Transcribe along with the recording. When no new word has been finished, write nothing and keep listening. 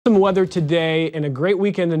Some weather today and a great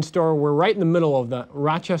weekend in store. We're right in the middle of the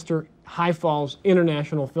Rochester High Falls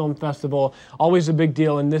International Film Festival. Always a big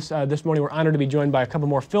deal. And this morning we're honored to be joined by a couple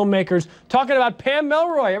more filmmakers talking about Pam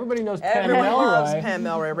Melroy. Everybody knows Pam Melroy. Everyone loves Pam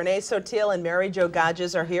Melroy. Renee Sotil and Mary Jo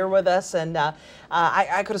Gadges are here with us. And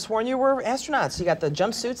I could have sworn you were astronauts. You got the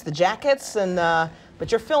jumpsuits, the jackets, and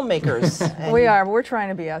but you're filmmakers. We are. We're trying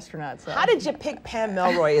to be astronauts. So. How did you pick Pam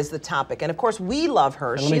Melroy as the topic? And of course, we love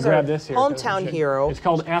her. She's our hometown hero. It's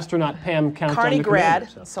called Astronaut Pam Countdown Kearney to grad.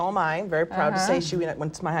 Commander, So am I. Very proud to say she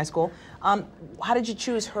went to my high school. How did you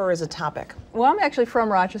choose her as a topic? Well, I'm actually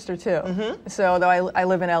from Rochester too. So though I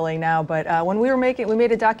live in LA now, but when we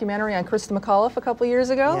made a documentary on Krista McAuliffe a couple years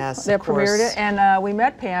ago. Yes, that of course. premiered it, and we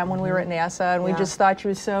met Pam when we were at NASA, and we just thought she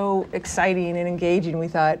was so exciting and engaging. We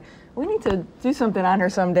thought, we need to do something on her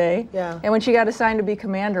someday. Yeah. And when she got assigned to be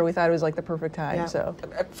commander, we thought it was like the perfect time. Yeah. So.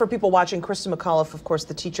 For people watching, Krista McAuliffe, of course,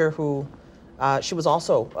 the teacher who, she was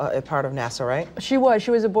also a part of NASA, right? She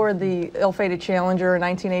was aboard the ill-fated Challenger in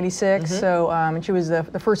 1986. So, and she was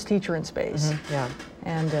the first teacher in space. Yeah.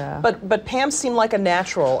 And but Pam seemed like a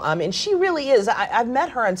natural, and she really is. I've met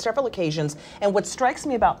her on several occasions, and what strikes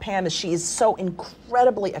me about Pam is she is so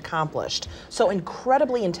incredibly accomplished, so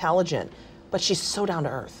incredibly intelligent, but she's so down to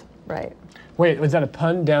earth. Right. Wait, was that a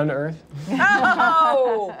pun, down to earth?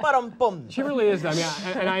 Oh, boom. She really is. I mean,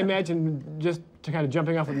 and I imagine, just to kind of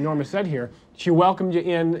jumping off what Norma said here, she welcomed you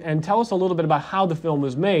in, and tell us a little bit about how the film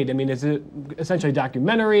was made. I mean, is it essentially a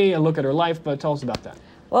documentary, a look at her life, but tell us about that.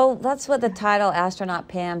 Well, that's what the title, Astronaut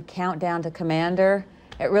Pam, Countdown to Commander.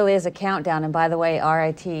 It really is a countdown, and by the way,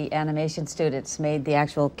 RIT animation students made the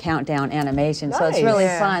actual countdown animation, so it's really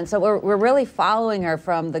fun. So we're really following her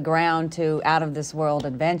from the ground to out of this world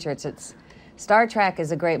adventure. It's Star Trek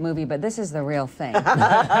is a great movie, but this is the real thing. It's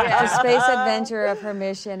a space adventure of her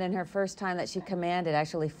mission, and her first time that she commanded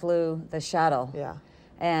actually flew the shuttle. Yeah.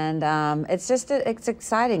 And it's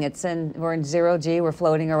exciting. We're in 0G, we're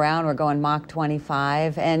floating around, we're going Mach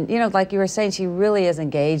 25, and you know, like you were saying, she really is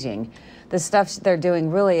engaging. The stuff they're doing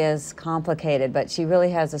really is complicated, but she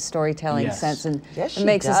really has a storytelling sense, and it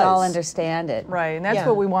makes us all understand it. Right, and that's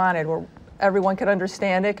what we wanted, where everyone could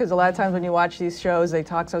understand it, because a lot of times when you watch these shows, they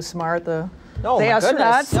talk so smart, the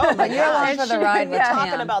astronauts. Oh my You're along for the ride with Pam.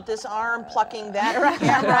 Talking about this arm plucking that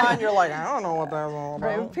camera, and you're like, I don't know what that's all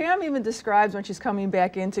about. Right. Pam even describes when she's coming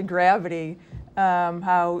back into gravity,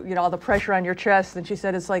 how, you know, all the pressure on your chest, and she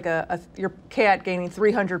said it's like your cat gaining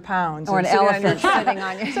 300 pounds. Or an elephant sitting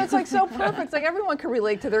on you. So it's like so perfect. It's like everyone can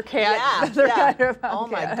relate to their cat. Oh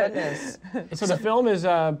my goodness. So the film is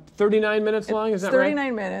 39 minutes long, is that right?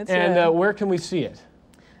 39 minutes, And where can we see it?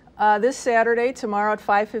 This Saturday, tomorrow at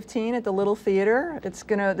 5:15 at the Little Theater.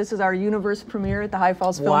 This is our Universe premiere at the High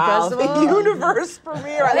Falls Film Festival. The Universe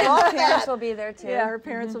premiere. I love Her parents will be there too. Yeah, her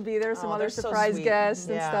parents will be there. Some other surprise guests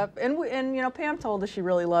and stuff. And you know, Pam told us she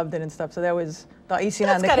really loved it and stuff. So that was the icing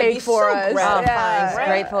on the cake for us. Gratifying, It's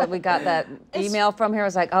grateful we got that email from her. It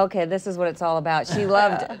was like, okay, this is what it's all about. She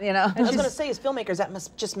loved it, you know. I was going to say, as filmmakers, that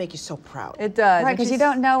must just make you so proud. It does. Right, because you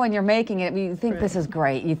don't know when you're making it. You think this is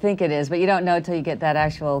great. You think it is, but you don't know until you get that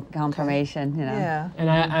actual confirmation, you know. Yeah. And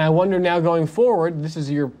I wonder now, going forward, this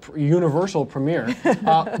is your universal premiere,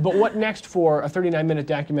 but what next for a 39-minute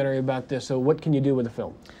documentary about this? So what can you do with the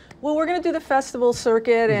film? Well, we're going to do the festival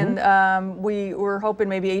circuit, and we're hoping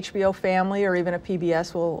maybe HBO Family or even a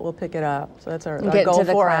PBS will pick it up. So that's our goal for it. Get to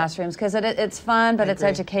the classrooms, because it's fun, but it's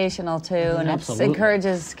educational too, and it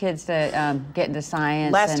encourages kids to get into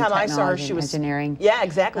science. Last and time I saw her, she was engineering. Yeah,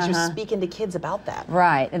 exactly. She was speaking to kids about that.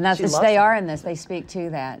 Right, and they are in this. They speak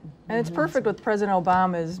to that. And it's perfect with President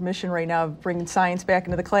Obama's mission right now of bringing science back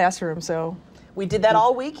into the classroom. So. We did that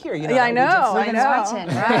all week here, you know. Yeah, I know. Right. That's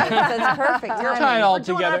perfect. We're tying all We're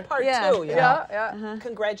doing our together. part too. You know? Yeah.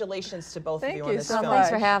 Congratulations to both of you on this so film. Thanks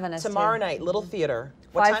for having us. Tomorrow night, Little Theater.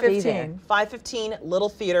 What time? 5:15. 5:15, Little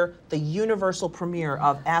Theater, the universal premiere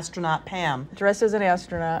of Astronaut Pam. Dressed as an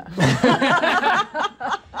astronaut.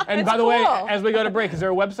 And by the way, as we go to break, is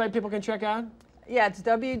there a website people can check out? Yeah, it's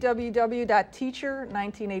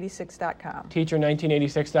www.teacher1986.com.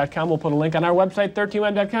 Teacher1986.com. We'll put a link on our website,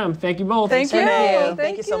 13one.com. Thank you both. Thank you.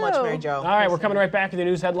 Thank you so much, Mary Jo. All right, we're coming right back to the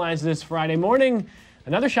news headlines this Friday morning.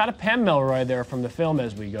 Another shot of Pam Melroy there from the film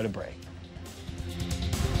as we go to break.